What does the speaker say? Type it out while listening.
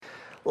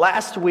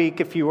Last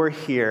week, if you were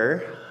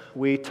here,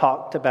 we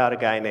talked about a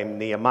guy named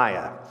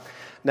Nehemiah.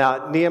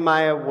 Now,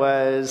 Nehemiah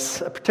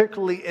was a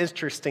particularly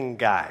interesting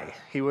guy.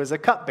 He was a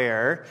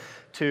cupbearer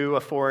to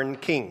a foreign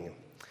king.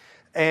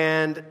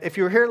 And if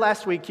you were here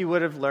last week, you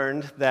would have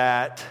learned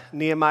that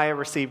Nehemiah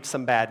received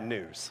some bad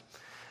news.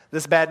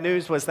 This bad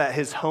news was that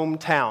his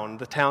hometown,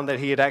 the town that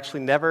he had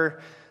actually never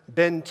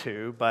been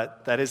to,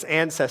 but that his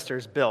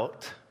ancestors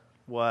built,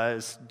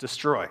 was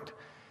destroyed.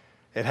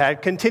 It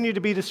had continued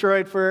to be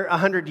destroyed for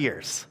 100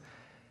 years.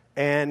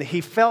 And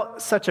he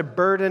felt such a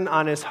burden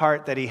on his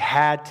heart that he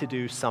had to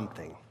do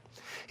something.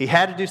 He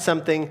had to do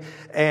something,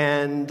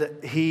 and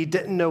he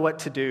didn't know what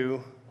to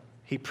do.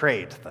 He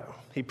prayed, though.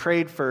 He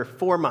prayed for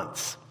 4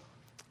 months.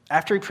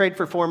 After he prayed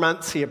for 4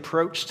 months, he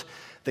approached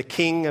the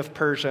king of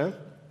Persia,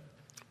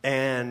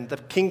 and the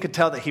king could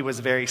tell that he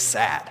was very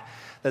sad,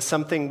 that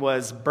something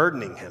was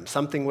burdening him,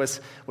 something was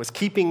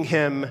keeping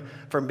him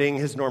from being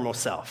his normal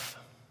self.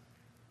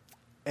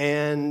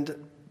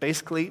 And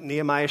basically,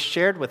 Nehemiah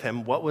shared with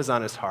him what was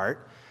on his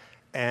heart,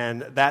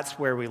 and that's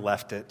where we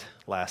left it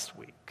last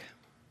week.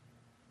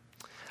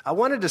 I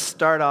wanted to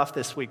start off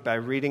this week by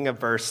reading a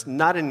verse,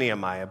 not in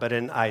Nehemiah, but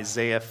in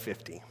Isaiah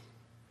 50.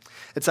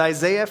 It's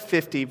Isaiah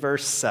 50,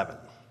 verse 7,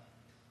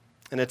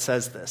 and it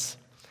says this: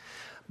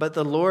 "But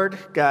the Lord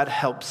God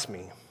helps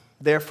me,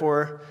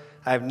 therefore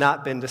I have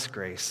not been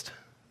disgraced.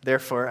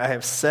 Therefore I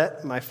have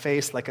set my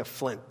face like a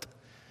flint,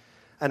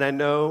 and I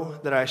know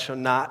that I shall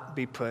not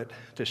be put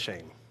to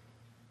shame."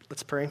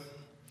 Let's pray.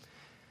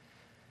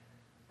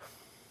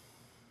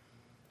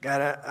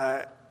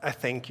 God, I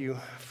thank you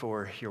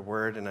for your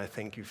word, and I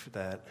thank you for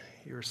that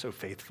you are so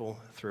faithful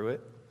through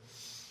it.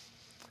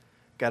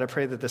 God, I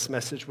pray that this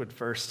message would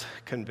first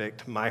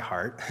convict my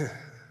heart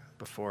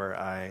before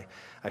I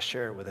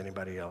share it with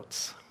anybody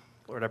else.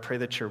 Lord, I pray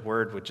that your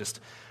word would just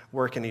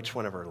work in each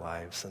one of our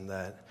lives, and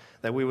that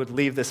we would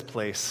leave this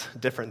place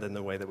different than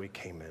the way that we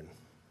came in.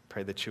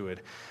 Pray that you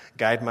would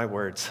guide my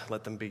words,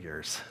 let them be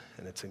yours.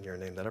 And it's in your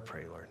name that I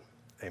pray, Lord.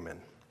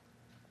 Amen.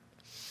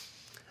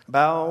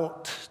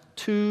 About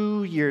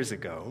 2 years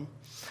ago,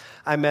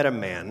 I met a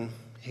man.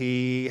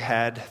 He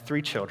had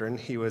 3 children.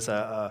 He was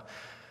a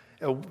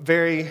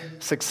very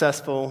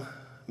successful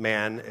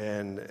man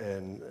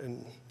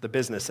in the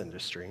business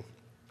industry.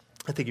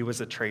 I think he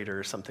was a trader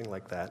or something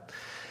like that.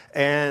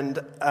 And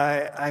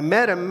I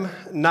met him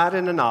not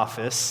in an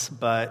office,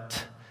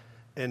 but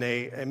in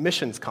a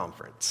missions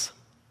conference.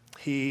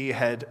 He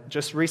had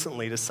just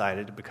recently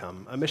decided to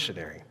become a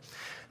missionary.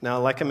 Now,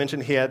 like I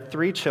mentioned, he had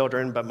 3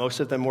 children, but most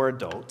of them were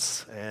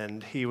adults,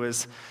 and he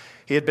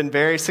had been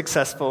very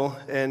successful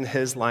in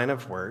his line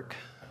of work,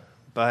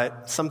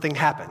 but something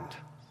happened.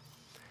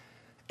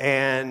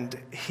 And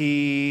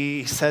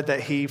he said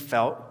that he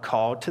felt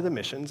called to the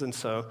missions, and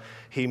so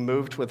he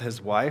moved with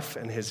his wife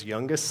and his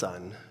youngest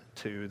son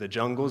to the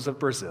jungles of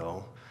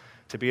Brazil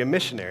to be a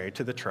missionary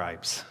to the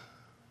tribes.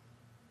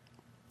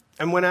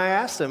 And when I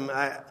asked him,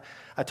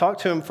 I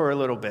talked to him for a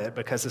little bit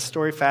because his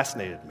story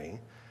fascinated me.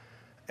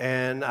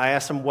 And I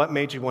asked him, what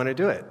made you want to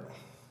do it?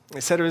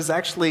 He said it was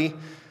actually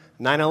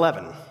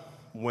 9/11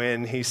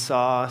 when he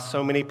saw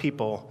so many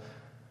people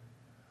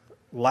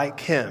like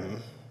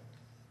him,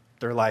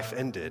 their life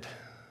ended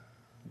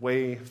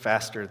way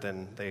faster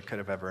than they could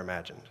have ever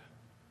imagined.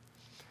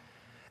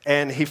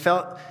 And he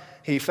felt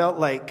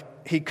like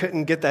he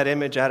couldn't get that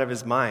image out of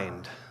his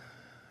mind.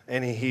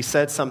 And he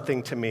said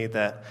something to me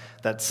that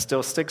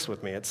still sticks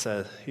with me.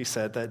 He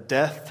said that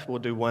death will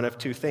do one of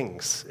 2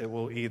 things. It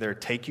will either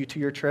take you to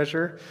your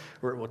treasure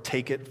or it will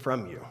take it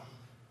from you.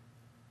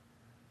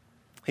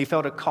 He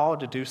felt a call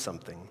to do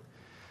something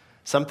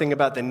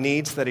about the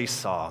needs that he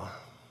saw.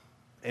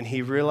 And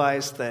he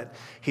realized that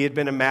he had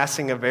been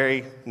amassing a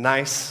very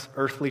nice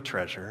earthly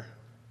treasure,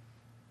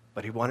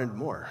 but he wanted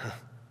more.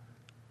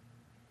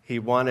 He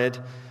wanted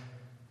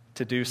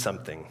to do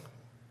something.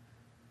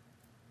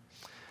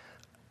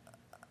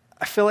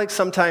 I feel like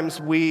sometimes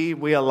we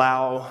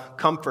allow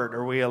comfort,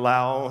 or we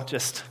allow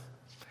just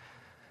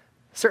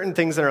certain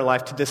things in our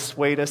life to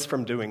dissuade us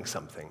from doing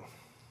something.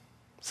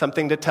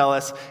 Something to tell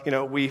us,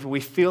 we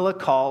feel a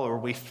call, or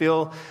we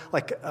feel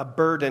like a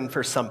burden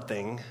for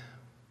something,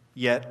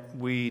 yet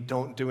we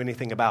don't do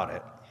anything about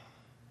it.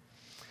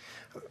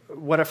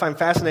 What I find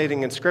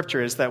fascinating in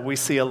Scripture is that we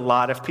see a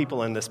lot of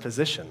people in this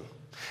position.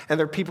 And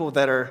they're people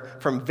that are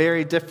from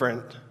very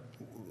different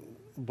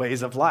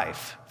ways of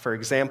life. For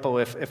example,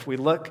 if we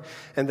look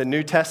in the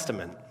New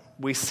Testament,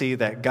 we see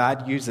that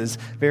God uses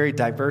very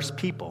diverse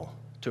people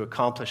to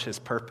accomplish his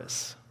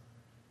purpose.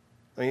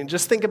 I mean,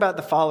 just think about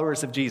the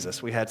followers of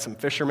Jesus. We had some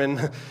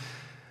fishermen,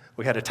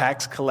 we had a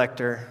tax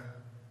collector.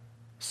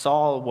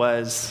 Saul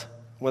was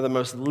one of the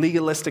most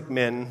legalistic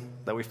men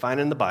that we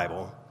find in the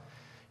Bible,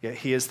 yet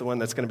he is the one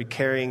that's going to be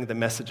carrying the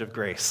message of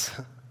grace.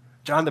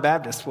 John the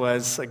Baptist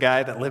was a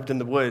guy that lived in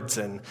the woods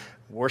and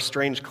wore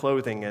strange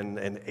clothing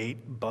and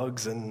ate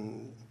bugs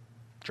and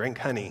drank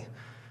honey.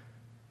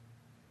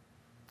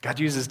 God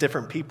uses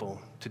different people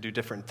to do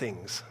different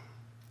things.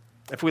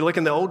 If we look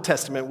in the Old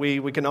Testament,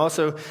 we can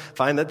also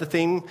find that the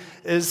theme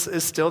is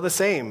still the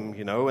same.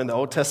 In the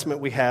Old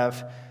Testament, we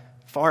have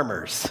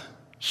farmers,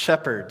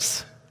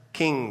 shepherds,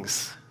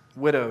 kings,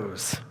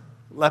 widows,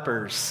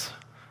 lepers.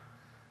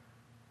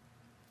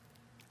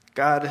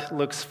 God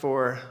looks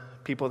for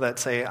people that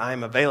say,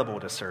 I'm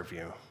available to serve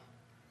you.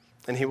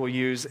 And he will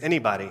use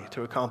anybody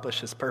to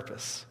accomplish his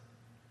purpose.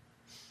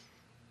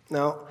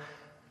 Now,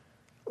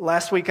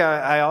 last week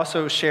I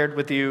also shared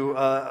with you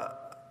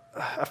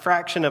a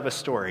fraction of a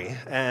story,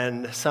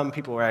 and some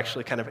people were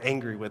actually kind of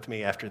angry with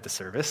me after the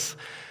service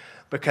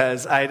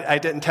because I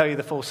didn't tell you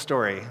the full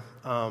story.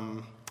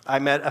 I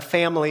met a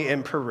family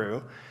in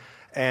Peru,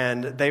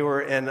 and they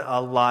were in a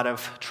lot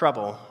of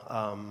trouble.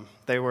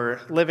 They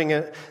were living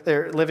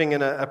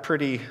in a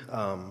pretty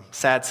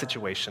sad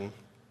situation.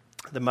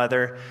 The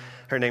mother,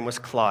 her name was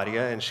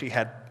Claudia, and she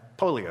had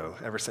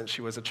polio ever since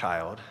she was a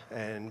child,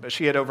 but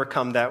she had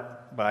overcome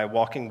that by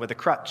walking with a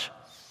crutch.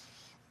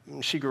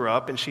 She grew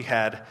up and she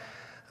had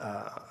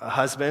a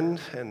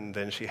husband, and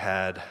then she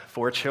had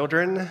 4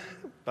 children,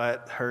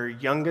 but her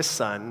youngest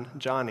son,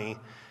 Johnny,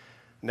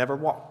 never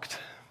walked.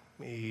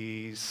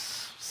 He's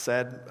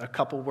said a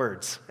couple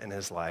words in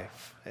his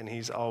life, and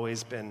he's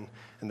always been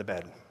in the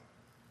bed.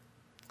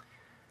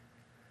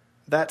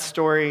 That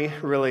story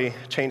really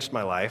changed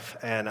my life,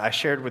 and I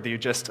shared with you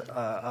just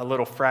a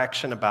little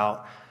fraction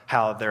about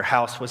how their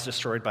house was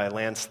destroyed by a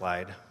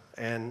landslide.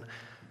 And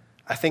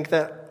I think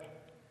that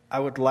I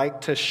would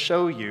like to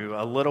show you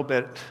a little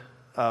bit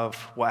of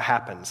what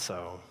happened.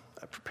 So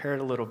I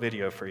prepared a little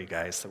video for you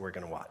guys that we're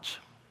going to watch.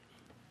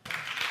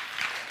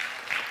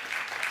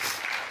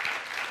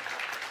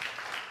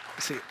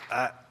 See,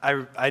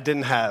 I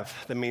didn't have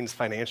the means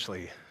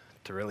financially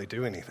to really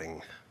do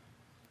anything,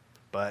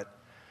 but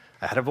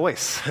I had a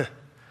voice.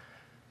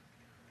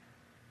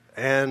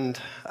 And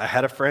I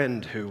had a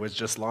friend who was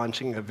just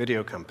launching a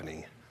video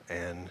company,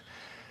 and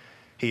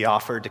he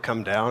offered to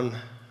come down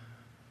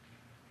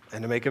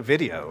and to make a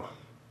video.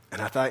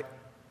 And I thought,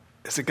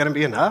 is it going to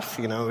be enough?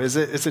 Is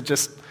it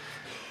just,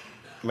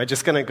 am I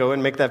just going to go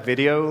and make that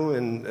video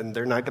and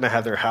they're not going to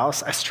have their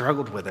house? I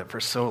struggled with it for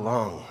so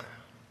long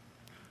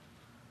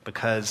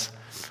because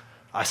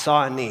I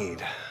saw a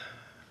need,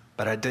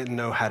 but I didn't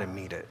know how to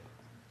meet it.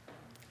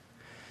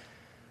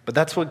 But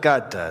that's what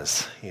God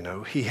does.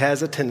 He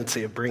has a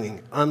tendency of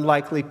bringing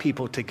unlikely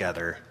people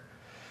together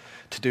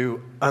to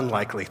do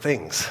unlikely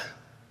things.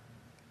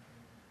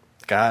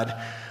 God,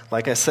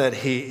 like I said,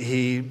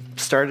 he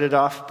started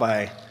off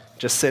by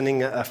just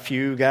sending a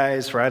few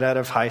guys right out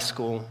of high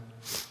school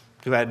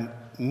who had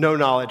no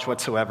knowledge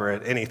whatsoever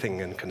at anything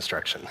in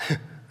construction.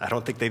 I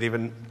don't think they'd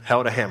even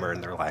held a hammer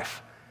in their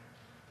life.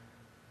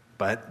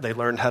 But they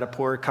learned how to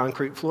pour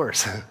concrete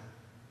floors.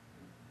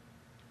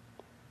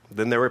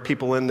 Then there were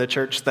people in the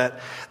church that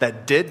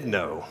did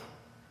know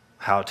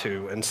how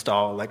to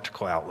install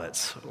electrical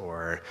outlets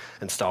or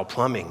install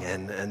plumbing,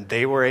 and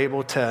they were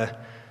able to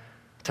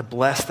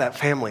bless that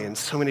family in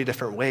so many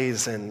different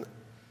ways. And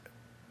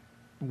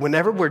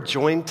whenever we're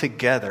joined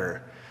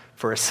together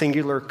for a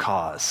singular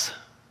cause,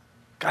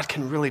 God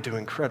can really do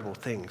incredible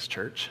things,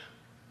 church.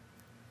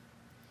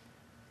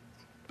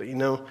 But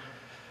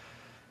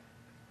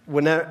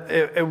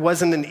it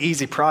wasn't an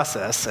easy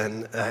process,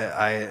 and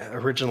I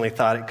originally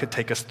thought it could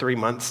take us 3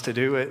 months to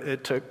do it.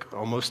 It took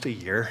almost a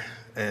year,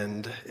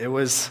 and it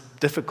was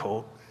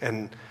difficult,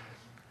 and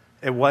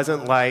it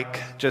wasn't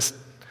like just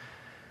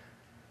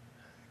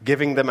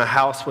giving them a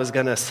house was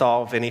going to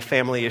solve any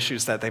family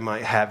issues that they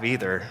might have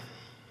either.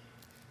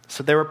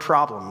 So there were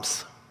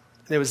problems,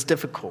 and it was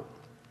difficult.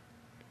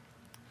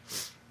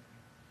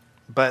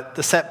 But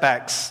the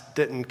setbacks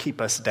didn't keep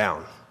us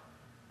down.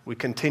 We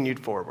continued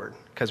forward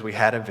because we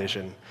had a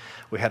vision.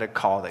 We had a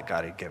call that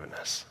God had given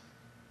us.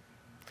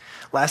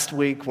 Last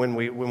week when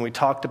we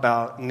talked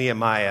about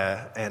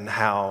Nehemiah and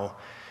how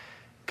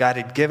God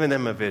had given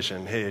him a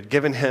vision, he had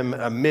given him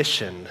a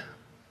mission,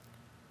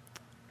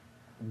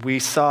 we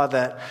saw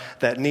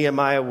that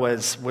Nehemiah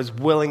was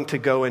willing to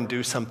go and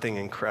do something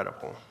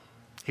incredible.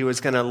 He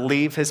was going to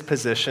leave his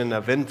position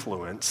of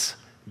influence.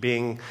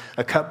 Being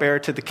a cupbearer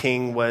to the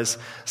king was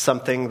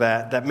something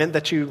that meant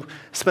that you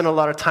spent a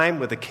lot of time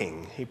with the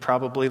king. He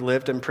probably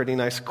lived in pretty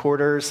nice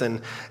quarters,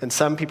 and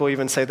some people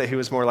even say that he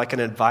was more like an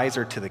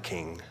advisor to the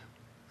king.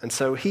 And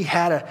so he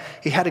had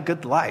a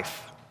good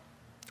life.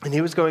 And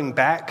he was going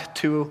back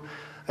to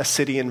a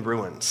city in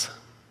ruins.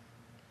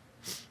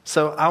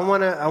 So I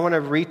want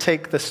to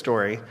retake the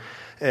story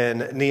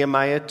in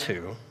Nehemiah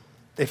 2.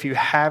 If you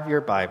have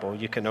your Bible,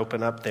 you can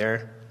open up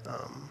there.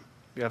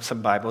 You have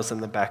some Bibles in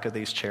the back of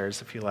these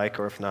chairs if you like,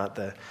 or if not,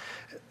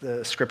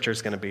 the scripture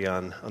is going to be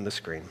on the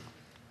screen.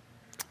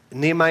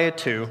 Nehemiah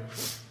 2,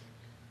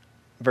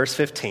 verse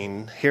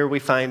 15. Here we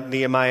find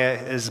Nehemiah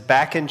is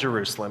back in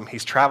Jerusalem.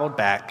 He's traveled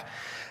back,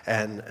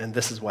 and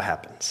this is what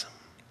happens.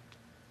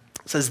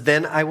 It says,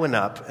 "Then I went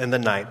up in the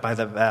night by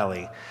the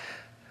valley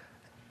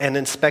and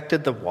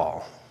inspected the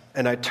wall,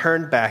 and I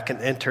turned back and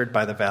entered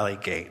by the valley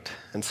gate,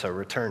 and so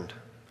returned.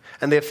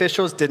 And the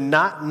officials did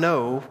not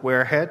know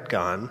where I had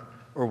gone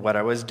or what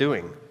I was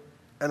doing.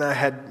 and I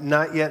had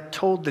not yet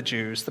told the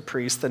Jews, the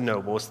priests, the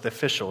nobles, the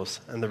officials,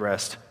 and the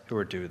rest who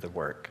were due the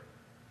work.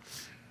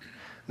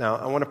 Now,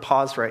 I want to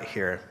pause right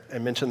here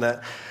and mention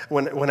that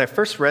when I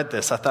first read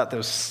this, I thought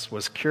this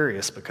was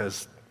curious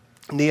because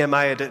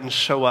Nehemiah didn't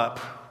show up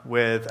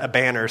with a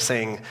banner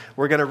saying,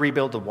 we're going to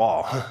rebuild the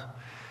wall.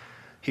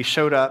 He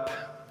showed up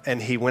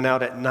and he went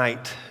out at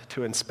night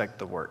to inspect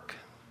the work.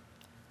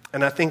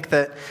 And I think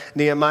that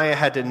Nehemiah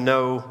had to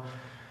know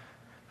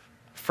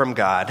from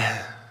God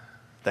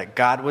that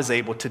God was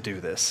able to do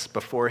this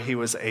before he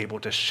was able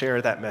to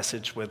share that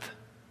message with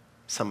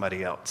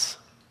somebody else.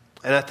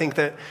 And I think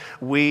that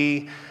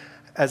we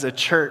as a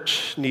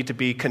church need to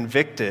be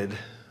convicted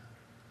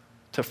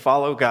to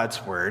follow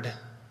God's word,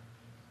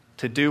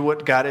 to do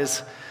what God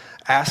has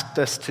asked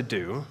us to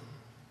do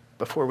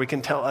before we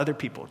can tell other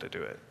people to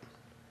do it.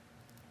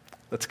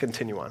 Let's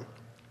continue on.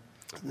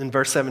 In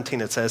verse 17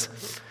 it says,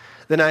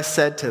 "Then I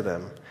said to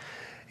them,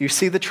 you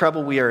see the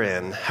trouble we are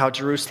in, how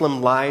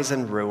Jerusalem lies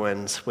in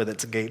ruins with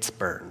its gates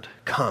burned.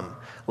 Come,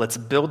 let's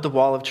build the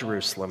wall of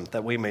Jerusalem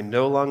that we may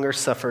no longer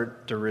suffer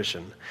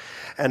derision.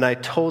 And I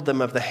told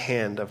them of the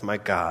hand of my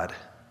God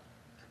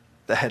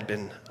that had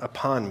been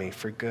upon me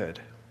for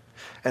good,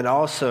 and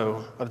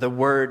also of the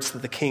words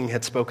that the king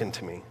had spoken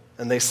to me.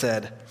 And they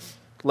said,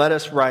 let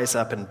us rise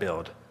up and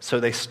build. So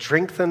they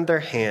strengthened their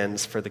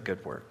hands for the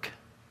good work."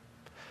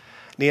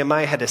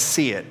 Nehemiah had to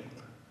see it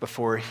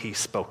before he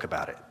spoke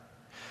about it.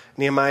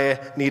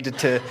 Nehemiah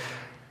needed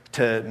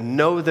to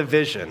know the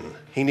vision.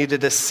 He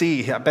needed to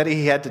see. I bet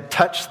he had to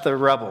touch the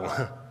rubble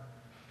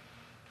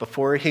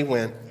before he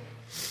went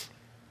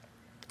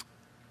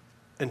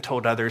and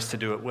told others to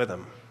do it with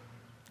him.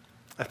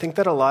 I think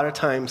that a lot of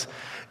times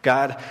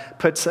God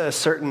puts a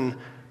certain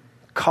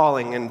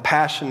calling and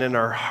passion in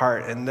our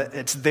heart, and that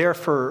it's there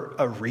for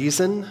a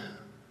reason,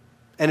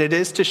 and it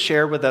is to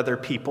share with other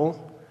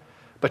people,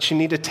 but you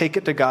need to take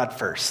it to God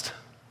first,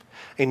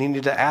 and you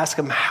need to ask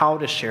him how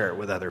to share it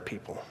with other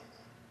people.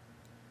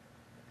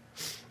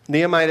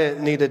 Nehemiah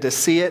needed to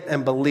see it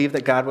and believe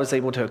that God was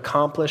able to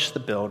accomplish the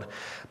build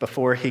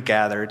before he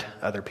gathered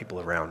other people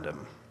around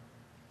him.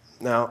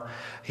 Now,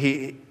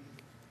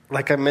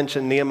 like I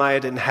mentioned, Nehemiah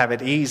didn't have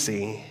it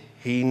easy.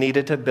 He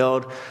needed to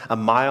build 1.5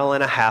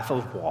 miles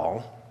of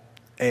wall,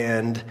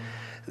 and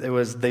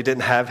they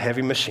didn't have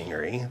heavy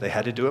machinery. They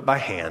had to do it by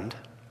hand.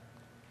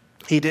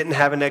 He didn't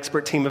have an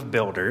expert team of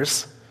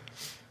builders,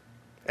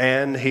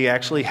 and he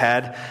actually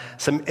had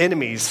some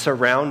enemies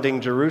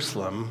surrounding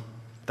Jerusalem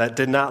that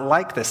did not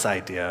like this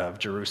idea of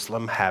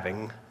Jerusalem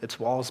having its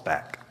walls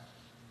back.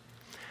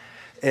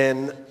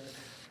 In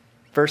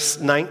verse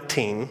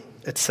 19,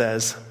 it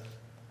says,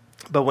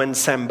 "But when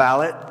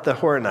Sanballat the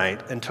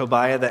Horonite and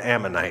Tobiah the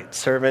Ammonite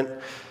servant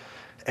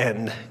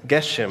and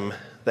Geshem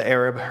the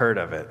Arab heard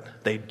of it,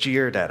 they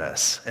jeered at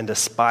us and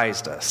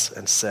despised us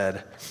and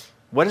said,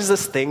 'What is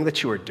this thing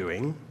that you are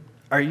doing?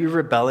 Are you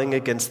rebelling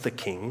against the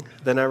king?'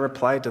 Then I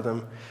replied to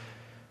them,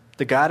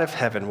 'The God of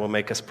heaven will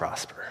make us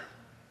prosper,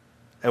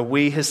 and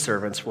we, his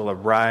servants, will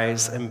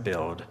arise and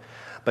build,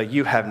 but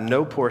you have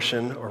no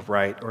portion or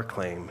right or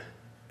claim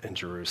in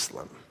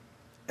Jerusalem.'"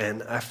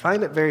 And I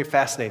find it very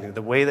fascinating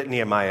the way that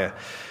Nehemiah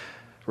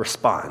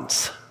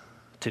responds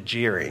to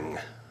jeering,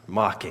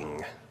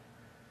 mocking.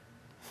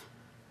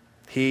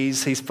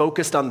 He's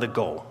focused on the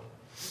goal.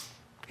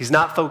 He's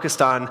not focused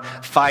on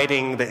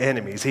fighting the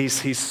enemies.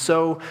 He's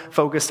so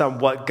focused on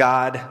what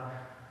God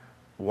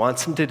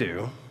wants him to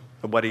do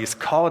and what he's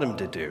called him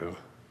to do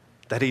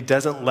that he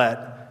doesn't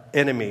let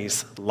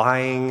enemies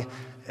lying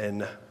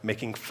and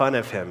making fun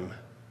of him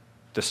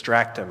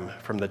distract him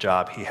from the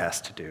job he has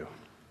to do.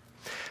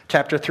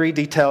 Chapter 3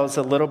 details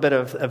a little bit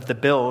of the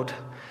build,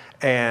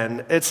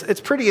 and it's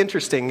pretty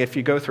interesting if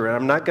you go through it.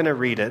 I'm not going to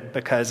read it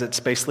because it's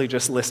basically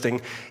just listing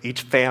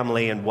each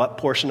family and what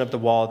portion of the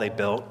wall they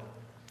built.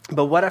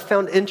 But what I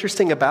found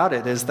interesting about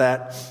it is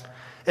that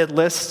it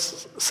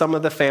lists some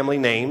of the family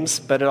names,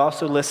 but it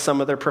also lists some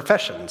of their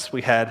professions.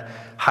 We had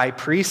high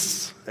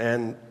priests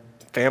and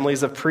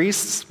families of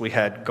priests. We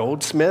had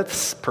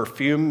goldsmiths,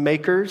 perfume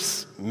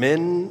makers,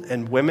 men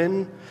and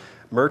women,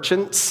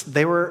 merchants.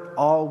 They were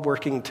all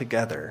working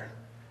together.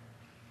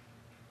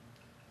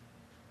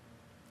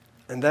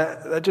 And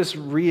that just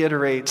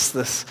reiterates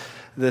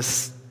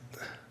this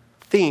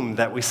theme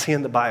that we see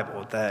in the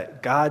Bible,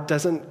 that God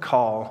doesn't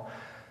call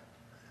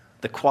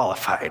the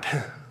qualified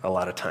a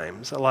lot of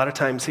times. A lot of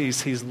times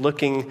he's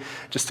looking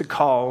just to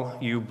call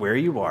you where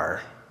you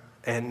are,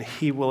 and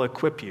he will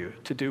equip you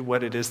to do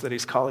what it is that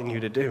he's calling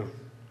you to do.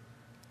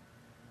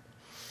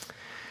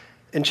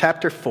 In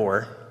chapter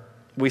 4,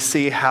 we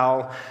see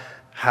how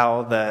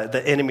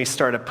the enemy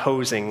started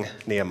opposing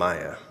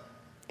Nehemiah.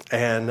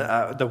 And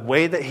the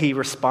way that he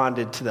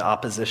responded to the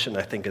opposition,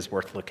 I think, is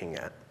worth looking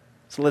at.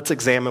 So let's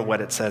examine what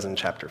it says in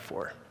chapter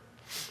 4.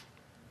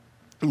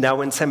 "Now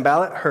when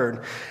Sanballat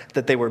heard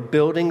that they were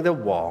building the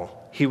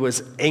wall, he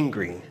was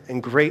angry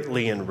and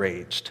greatly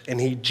enraged,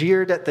 and he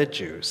jeered at the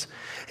Jews.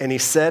 And he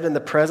said in the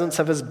presence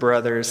of his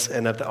brothers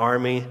and of the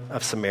army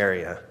of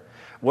Samaria,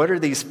 'What are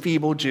these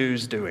feeble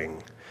Jews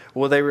doing?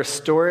 Will they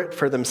restore it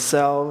for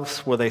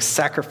themselves? Will they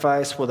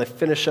sacrifice? Will they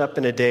finish up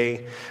in a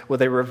day? Will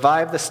they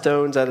revive the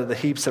stones out of the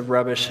heaps of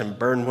rubbish and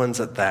burn ones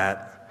at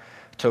that?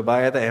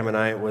 Tobiah the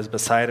Ammonite was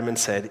beside him and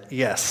said,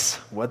 yes,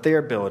 what they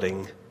are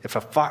building, if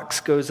a fox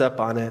goes up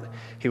on it,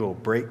 he will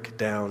break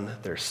down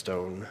their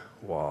stone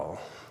wall.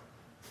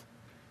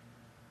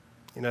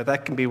 You know,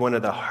 that can be one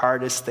of the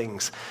hardest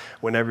things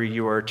whenever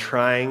you are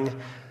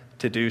trying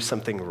to do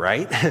something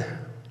right,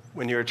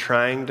 when you're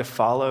trying to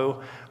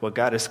follow what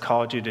God has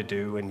called you to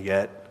do, and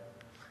yet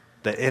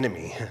the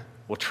enemy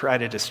will try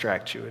to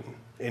distract you in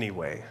any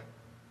way.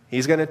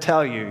 He's going to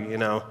tell you,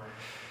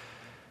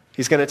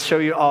 he's going to show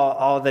you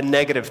all the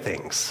negative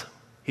things.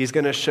 He's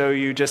going to show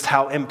you just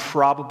how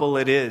improbable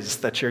it is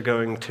that you're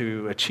going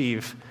to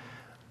achieve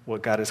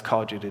what God has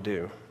called you to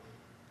do.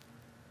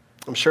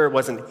 I'm sure it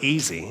wasn't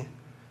easy,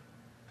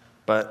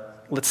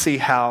 but let's see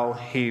how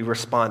he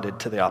responded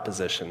to the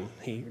opposition.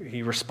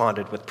 He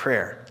responded with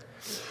prayer.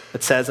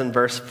 It says in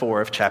verse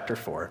 4 of chapter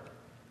 4,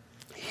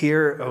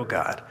 hear, O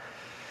God,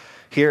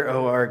 hear,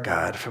 O our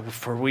God,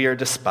 for we are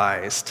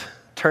despised.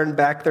 Turn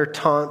back their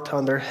taunt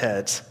on their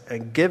heads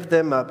and give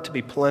them up to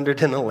be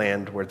plundered in a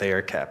land where they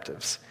are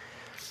captives.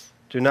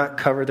 Do not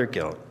cover their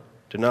guilt.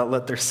 Do not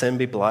let their sin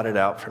be blotted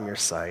out from your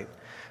sight,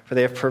 for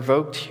they have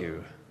provoked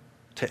you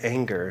to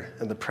anger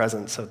in the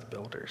presence of the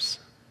builders.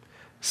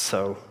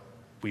 So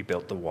we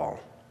built the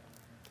wall,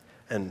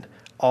 and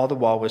all the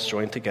wall was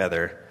joined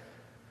together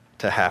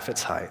to half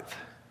its height,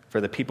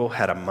 for the people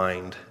had a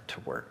mind to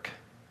work.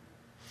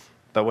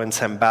 But when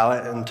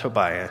Sanballat and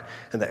Tobiah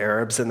and the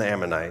Arabs and the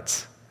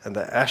Ammonites and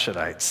the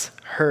Ashdodites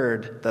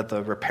heard that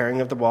the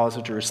repairing of the walls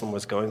of Jerusalem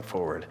was going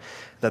forward,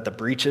 that the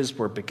breaches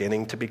were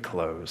beginning to be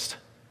closed,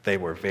 they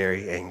were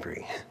very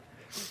angry.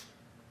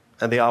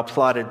 And they all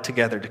plotted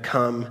together to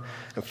come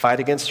and fight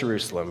against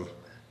Jerusalem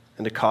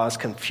and to cause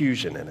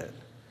confusion in it.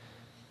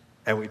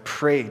 And we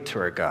prayed to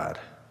our God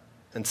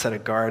and set a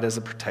guard as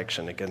a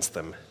protection against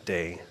them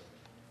day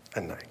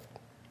and night.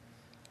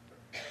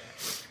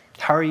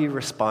 How are you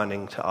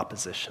responding to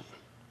opposition?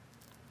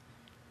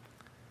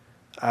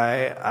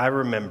 I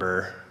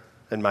remember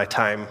in my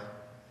time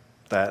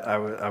that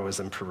I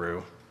was in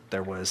Peru,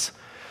 there was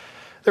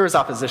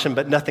opposition,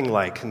 but nothing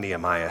like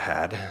Nehemiah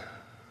had.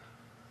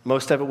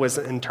 Most of it was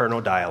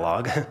internal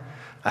dialogue.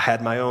 I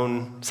had my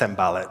own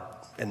Sanballat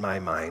in my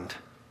mind,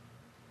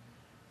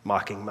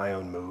 mocking my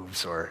own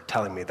moves or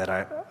telling me that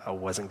I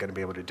wasn't going to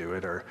be able to do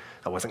it, or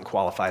I wasn't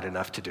qualified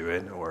enough to do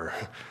it, or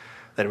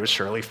that it would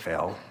surely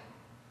fail.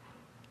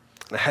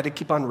 And I had to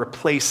keep on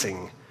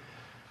replacing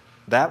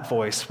that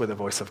voice with the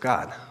voice of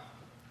God.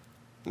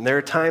 And there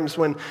are times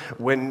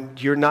when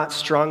you're not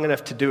strong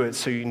enough to do it,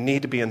 so you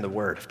need to be in the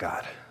Word of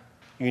God.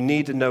 You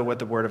need to know what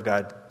the Word of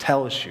God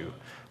tells you,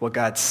 what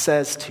God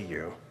says to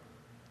you.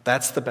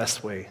 That's the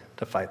best way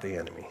to fight the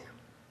enemy.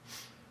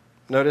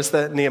 Notice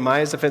that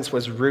Nehemiah's defense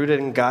was rooted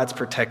in God's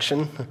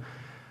protection.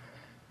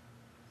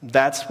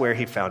 That's where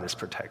he found his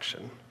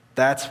protection.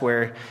 That's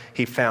where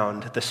he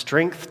found the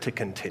strength to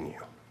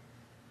continue.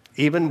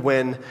 Even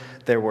when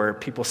there were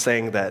people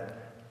saying that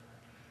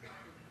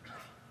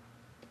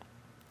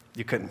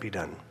you couldn't be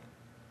done.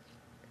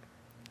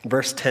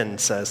 Verse 10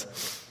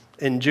 says,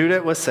 in Judah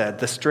it was said,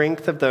 the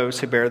strength of those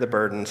who bear the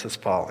burdens is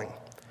falling.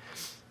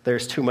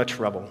 There's too much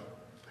rubble.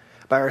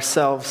 By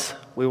ourselves,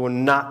 we will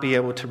not be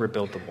able to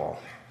rebuild the wall.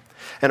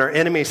 And our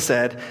enemies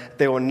said,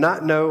 they will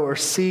not know or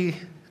see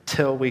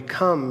till we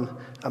come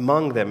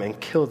among them and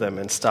kill them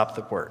and stop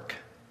the work.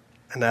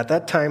 And at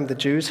that time, the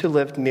Jews who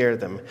lived near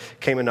them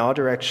came in all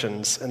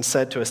directions and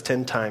said to us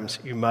 10 times,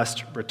 you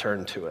must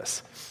return to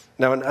us.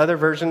 Now, in other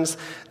versions,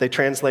 they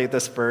translate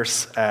this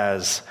verse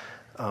as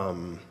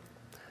the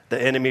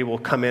enemy will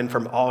come in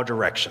from all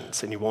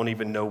directions, and you won't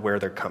even know where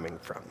they're coming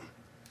from.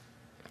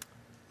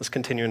 Let's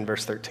continue in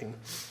verse 13.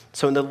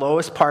 So in the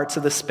lowest parts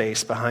of the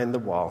space behind the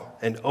wall,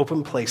 in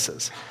open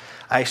places,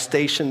 I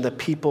stationed the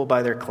people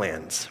by their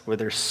clans, with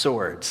their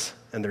swords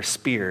and their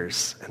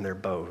spears and their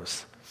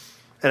bows.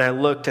 And I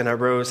looked and I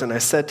rose and I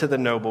said to the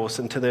nobles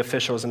and to the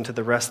officials and to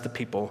the rest of the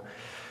people,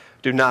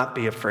 do not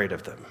be afraid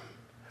of them.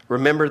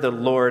 Remember the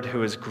Lord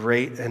who is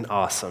great and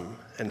awesome,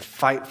 and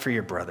fight for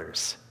your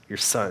brothers, your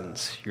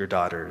sons, your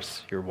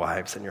daughters, your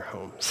wives, and your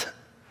homes.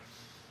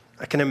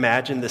 I can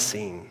imagine the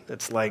scene.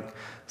 It's like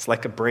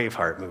a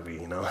Braveheart movie,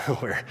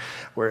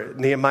 where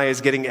Nehemiah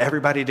is getting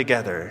everybody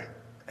together.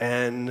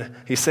 And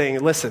he's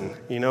saying, listen,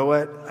 you know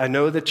what? I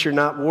know that you're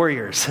not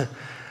warriors.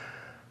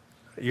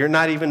 You're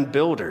not even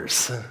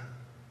builders.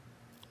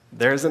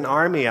 There's an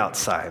army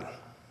outside,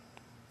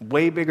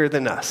 way bigger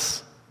than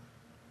us.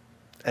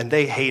 And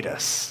they hate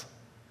us.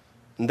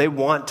 And they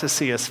want to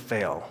see us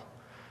fail.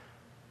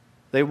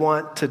 They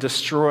want to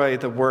destroy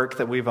the work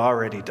that we've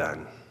already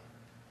done.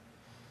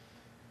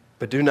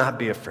 But do not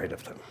be afraid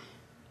of them.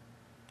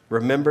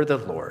 Remember the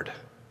Lord,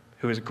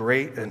 who is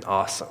great and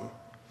awesome,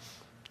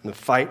 and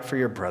fight for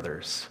your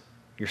brothers,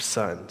 your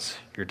sons,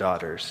 your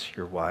daughters,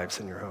 your wives,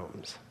 and your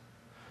homes.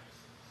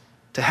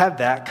 To have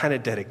that kind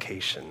of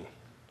dedication,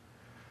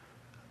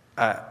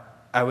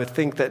 I would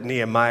think that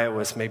Nehemiah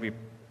was maybe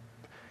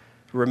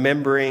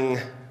remembering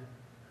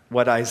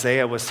what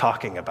Isaiah was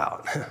talking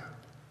about.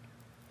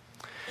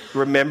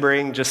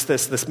 Remembering just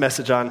this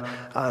message on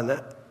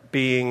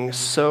being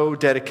so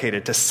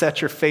dedicated to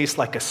set your face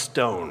like a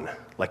stone,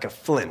 like a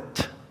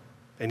flint.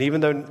 And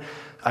even though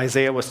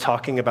Isaiah was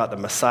talking about the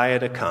Messiah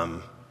to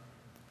come,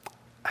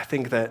 I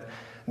think that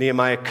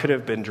Nehemiah could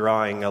have been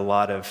drawing a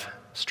lot of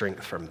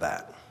strength from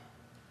that.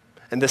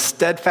 And the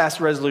steadfast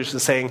resolution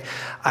saying,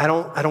 I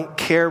don't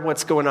care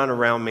what's going on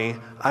around me.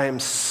 I am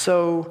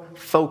so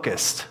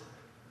focused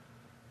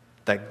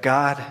that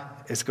God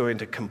is going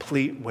to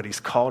complete what he's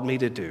called me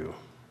to do,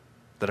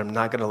 that I'm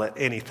not going to let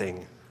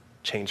anything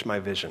change my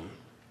vision.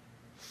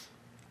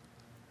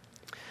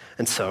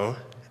 And so,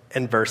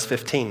 in verse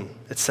 15,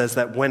 it says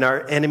that when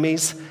our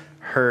enemies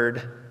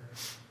heard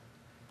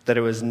that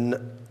it was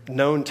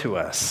known to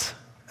us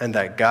and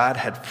that God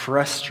had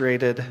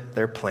frustrated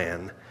their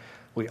plan,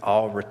 we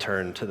all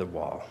returned to the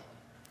wall,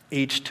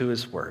 each to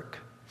his work.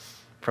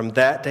 From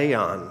that day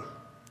on,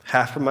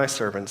 half of my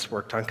servants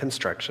worked on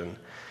construction,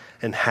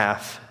 and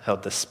half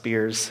held the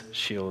spears,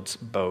 shields,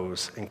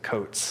 bows, and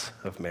coats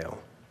of mail.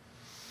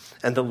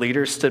 And the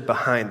leaders stood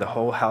behind the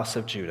whole house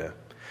of Judah,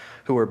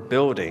 who were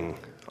building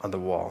on the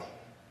wall.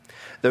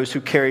 Those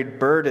who carried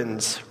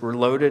burdens were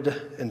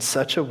loaded in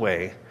such a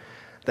way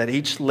that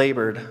each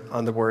labored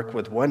on the work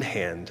with one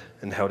hand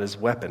and held his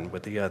weapon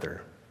with the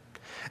other.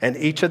 And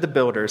each of the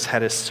builders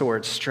had his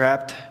sword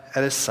strapped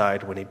at his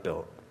side when he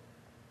built.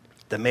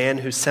 The man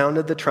who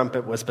sounded the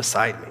trumpet was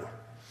beside me.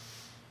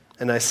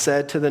 And I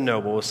said to the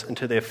nobles and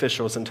to the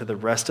officials and to the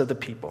rest of the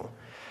people,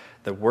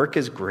 the work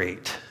is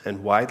great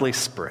and widely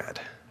spread,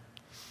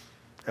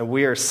 and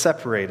we are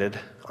separated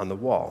on the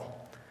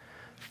wall,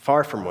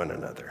 far from one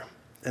another.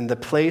 In the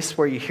place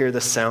where you hear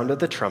the sound of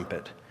the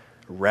trumpet,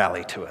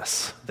 rally to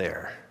us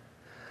there.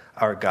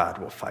 Our God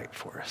will fight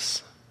for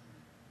us.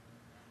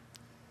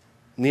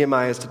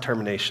 Nehemiah's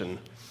determination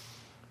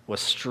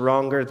was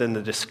stronger than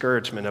the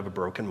discouragement of a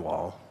broken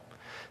wall.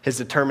 His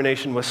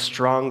determination was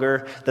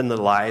stronger than the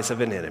lies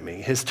of an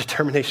enemy. His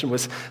determination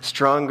was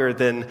stronger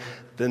than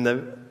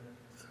the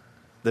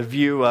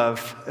view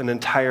of an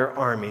entire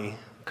army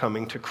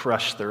coming to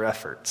crush their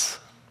efforts.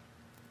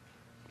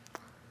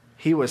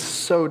 He was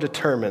so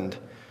determined.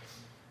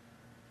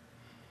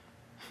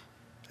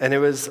 And it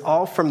was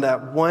all from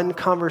that one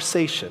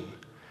conversation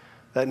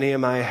that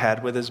Nehemiah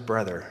had with his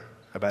brother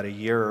about a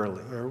year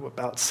earlier, or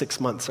about 6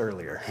 months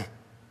earlier.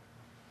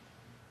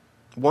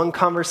 One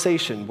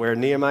conversation where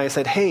Nehemiah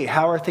said, hey,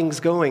 how are things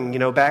going,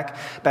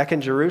 back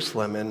in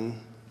Jerusalem?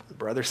 And the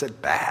brother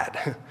said,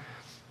 bad.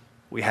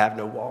 We have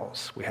no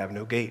walls. We have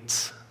no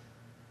gates.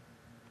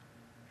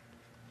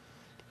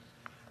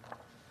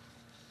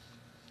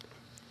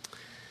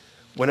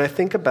 When I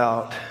think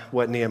about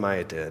what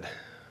Nehemiah did,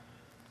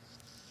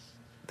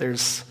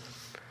 there's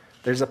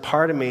a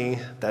part of me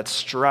that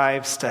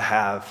strives to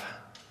have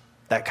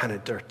that kind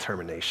of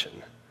determination.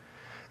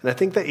 And I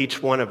think that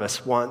each one of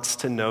us wants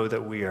to know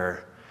that we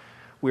are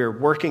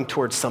working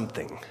towards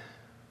something,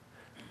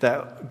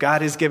 that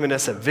God has given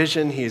us a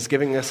vision, he is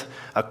giving us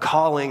a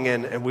calling,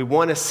 and we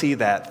want to see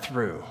that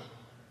through.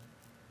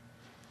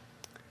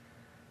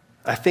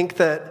 I think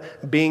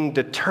that being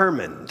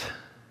determined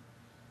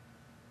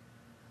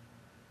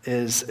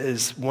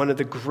is one of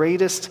the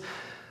greatest,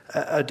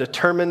 a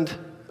determined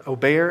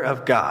obeyer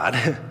of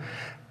God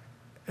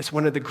is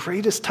one of the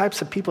greatest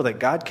types of people that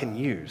God can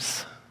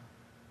use.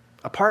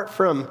 Apart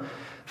from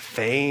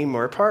fame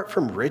or apart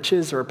from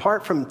riches or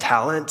apart from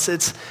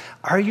talents,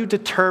 are you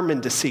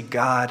determined to see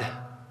God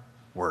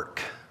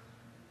work?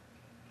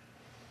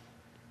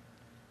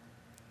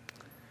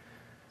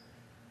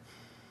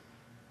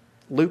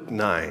 Luke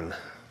 9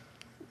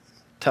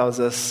 tells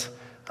us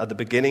of the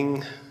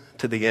beginning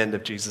to the end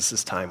of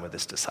Jesus' time with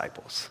his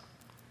disciples.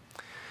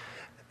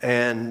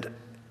 And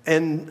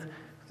in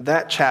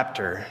that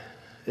chapter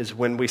is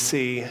when we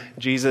see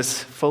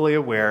Jesus fully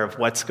aware of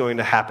what's going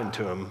to happen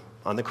to him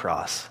on the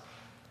cross.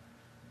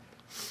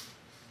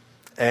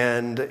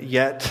 And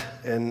yet,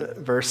 in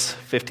verse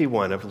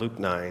 51 of Luke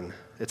 9,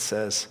 it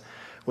says,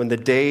 when the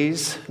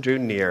days drew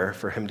near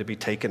for him to be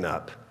taken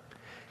up,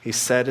 he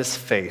set his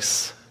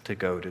face to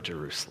go to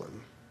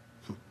Jerusalem.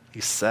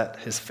 He set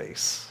his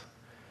face.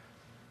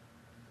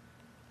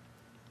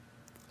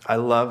 I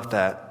love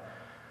that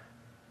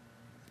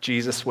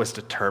Jesus was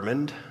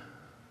determined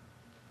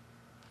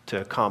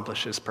to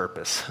accomplish his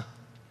purpose.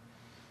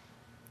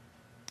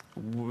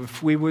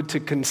 If we were to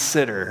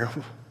consider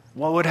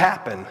what would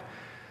happen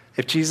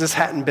if Jesus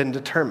hadn't been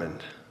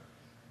determined,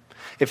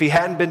 if he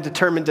hadn't been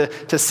determined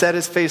to set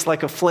his face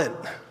like a flint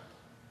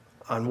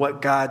on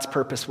what God's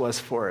purpose was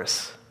for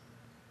us.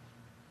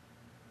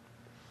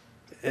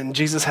 And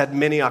Jesus had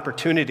many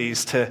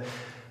opportunities to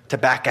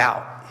back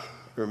out.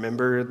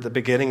 Remember the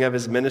beginning of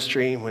his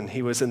ministry when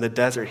he was in the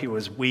desert, he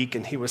was weak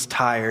and he was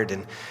tired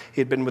and he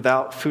had been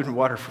without food and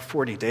water for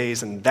 40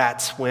 days, and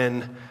that's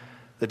when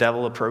the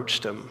devil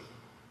approached him.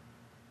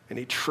 And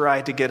he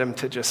tried to get him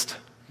to just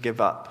give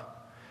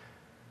up.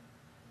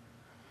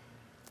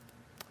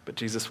 But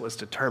Jesus was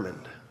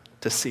determined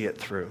to see it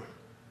through.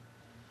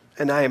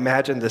 And I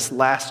imagine this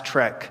last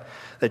trek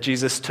that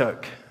Jesus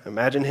took.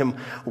 Imagine him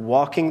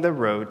walking the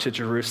road to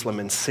Jerusalem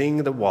and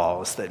seeing the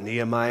walls that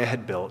Nehemiah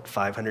had built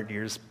 500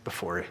 years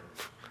before.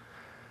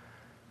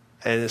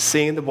 And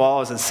seeing the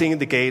walls and seeing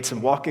the gates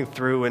and walking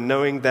through and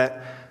knowing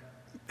that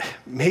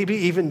maybe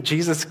even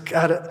Jesus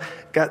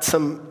got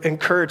some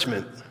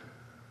encouragement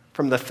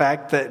from the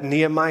fact that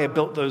Nehemiah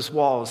built those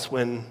walls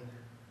when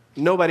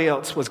nobody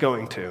else was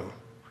going to.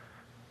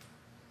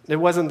 It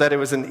wasn't that it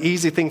was an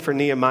easy thing for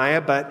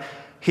Nehemiah, but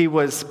he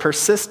was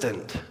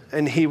persistent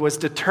and he was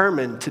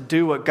determined to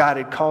do what God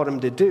had called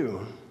him to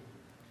do.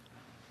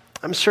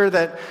 I'm sure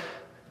that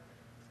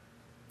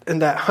in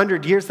that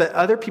 100 years that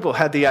other people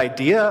had the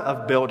idea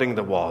of building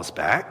the walls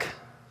back,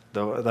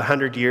 the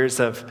 100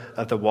 years of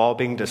the wall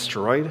being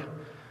destroyed,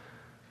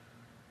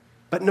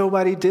 but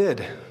nobody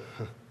did.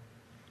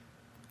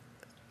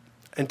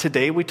 And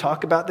today we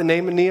talk about the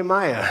name of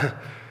Nehemiah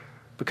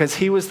because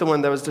he was the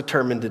one that was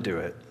determined to do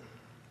it.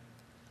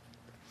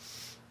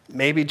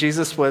 Maybe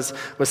Jesus was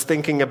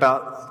thinking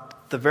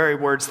about the very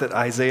words that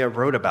Isaiah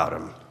wrote about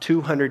him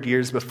 200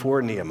 years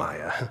before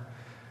Nehemiah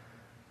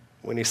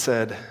when he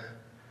said,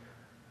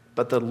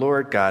 "But the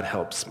Lord God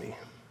helps me.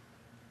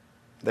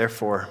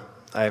 Therefore,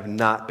 I have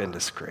not been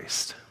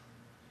disgraced.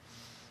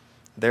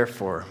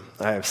 Therefore,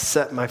 I have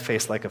set my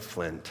face like a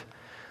flint,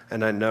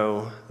 and I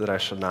know that I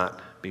shall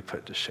not be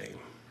put to shame."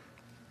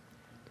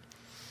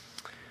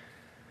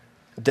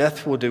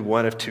 Death will do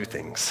one of two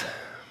things.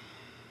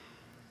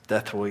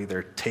 Death will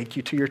either take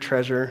you to your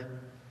treasure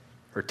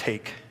or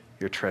take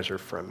your treasure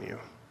from you.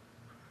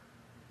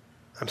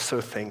 I'm so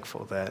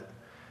thankful that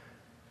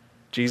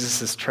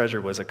Jesus'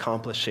 treasure was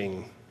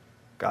accomplishing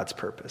God's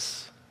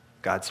purpose,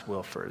 God's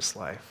will for his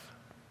life.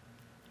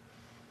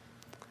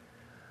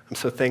 I'm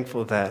so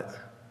thankful that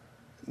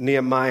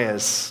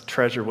Nehemiah's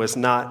treasure was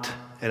not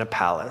in a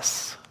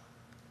palace,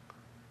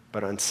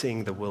 but on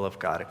seeing the will of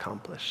God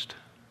accomplished.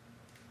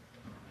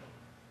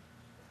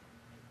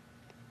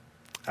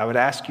 I would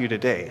ask you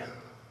today,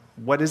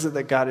 what is it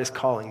that God is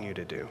calling you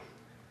to do?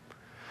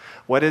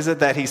 What is it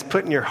that he's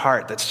put in your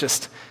heart that's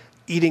just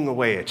eating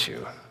away at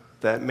you?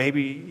 That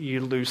maybe you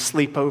lose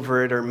sleep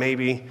over it, or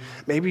maybe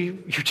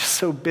you're just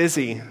so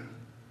busy,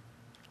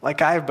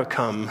 like I've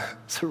become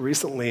so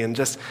recently, and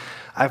just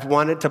I've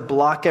wanted to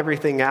block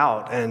everything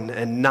out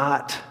and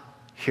not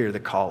hear the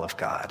call of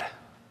God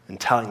and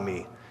telling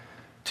me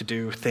to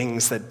do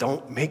things that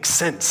don't make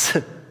sense.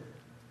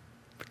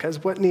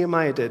 Because what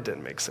Nehemiah did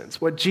didn't make sense.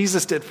 What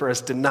Jesus did for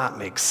us did not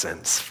make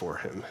sense for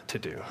him to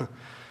do.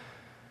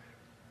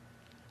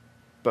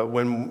 But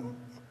when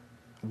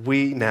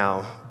we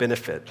now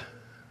benefit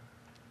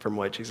from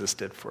what Jesus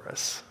did for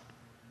us,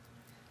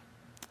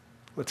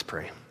 let's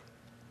pray.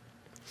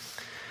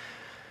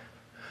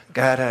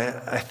 God,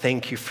 I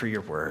thank you for your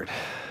word.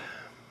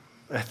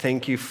 I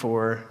thank you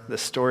for the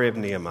story of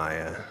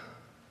Nehemiah,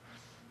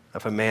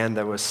 of a man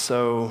that was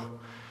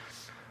so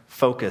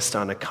focused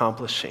on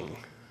accomplishing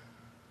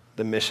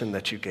the mission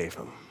that you gave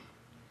him.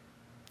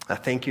 I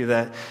thank you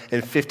that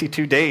in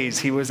 52 days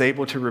he was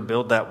able to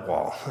rebuild that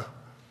wall.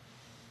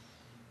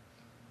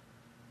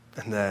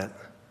 And that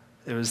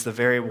it was the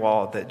very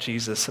wall that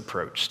Jesus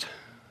approached,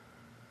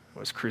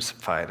 was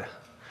crucified.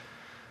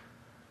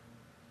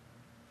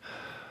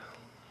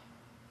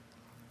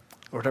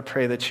 Lord, I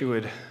pray that you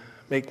would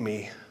make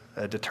me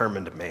a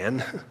determined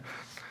man,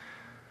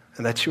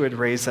 and that you would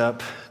raise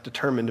up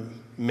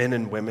determined men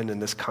and women in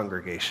this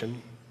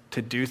congregation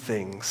to do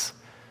things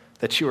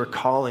that you are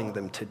calling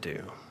them to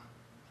do.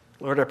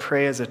 Lord, I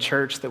pray as a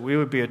church that we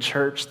would be a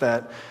church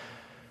that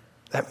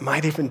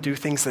might even do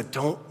things that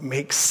don't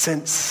make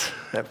sense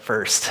at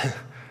first,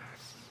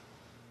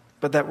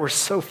 but that we're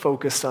so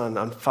focused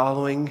on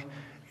following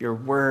your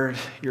word,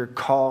 your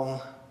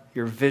call,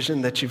 your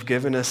vision that you've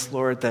given us,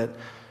 Lord, that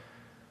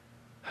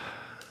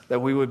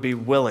we would be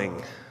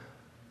willing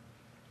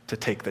to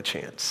take the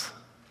chance.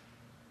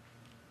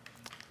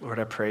 Lord,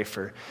 I pray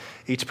for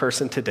each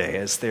person today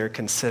as they're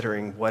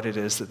considering what it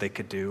is that they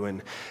could do.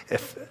 And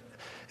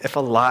if a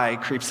lie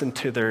creeps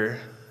into their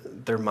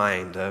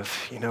mind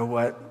of, you know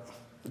what,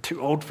 I'm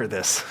too old for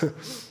this,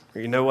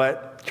 or you know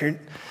what, you're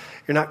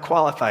not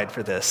qualified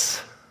for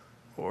this,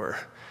 or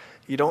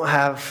you don't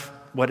have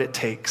what it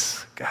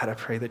takes, God, I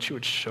pray that you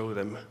would show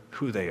them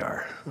who they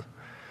are,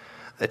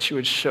 that you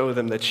would show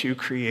them that you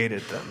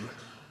created them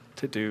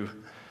to do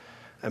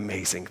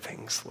amazing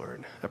things,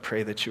 Lord. I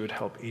pray that you would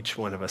help each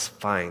one of us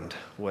find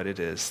what it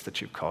is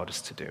that you've called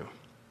us to do.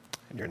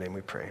 In your name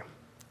we pray.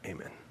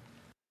 Amen.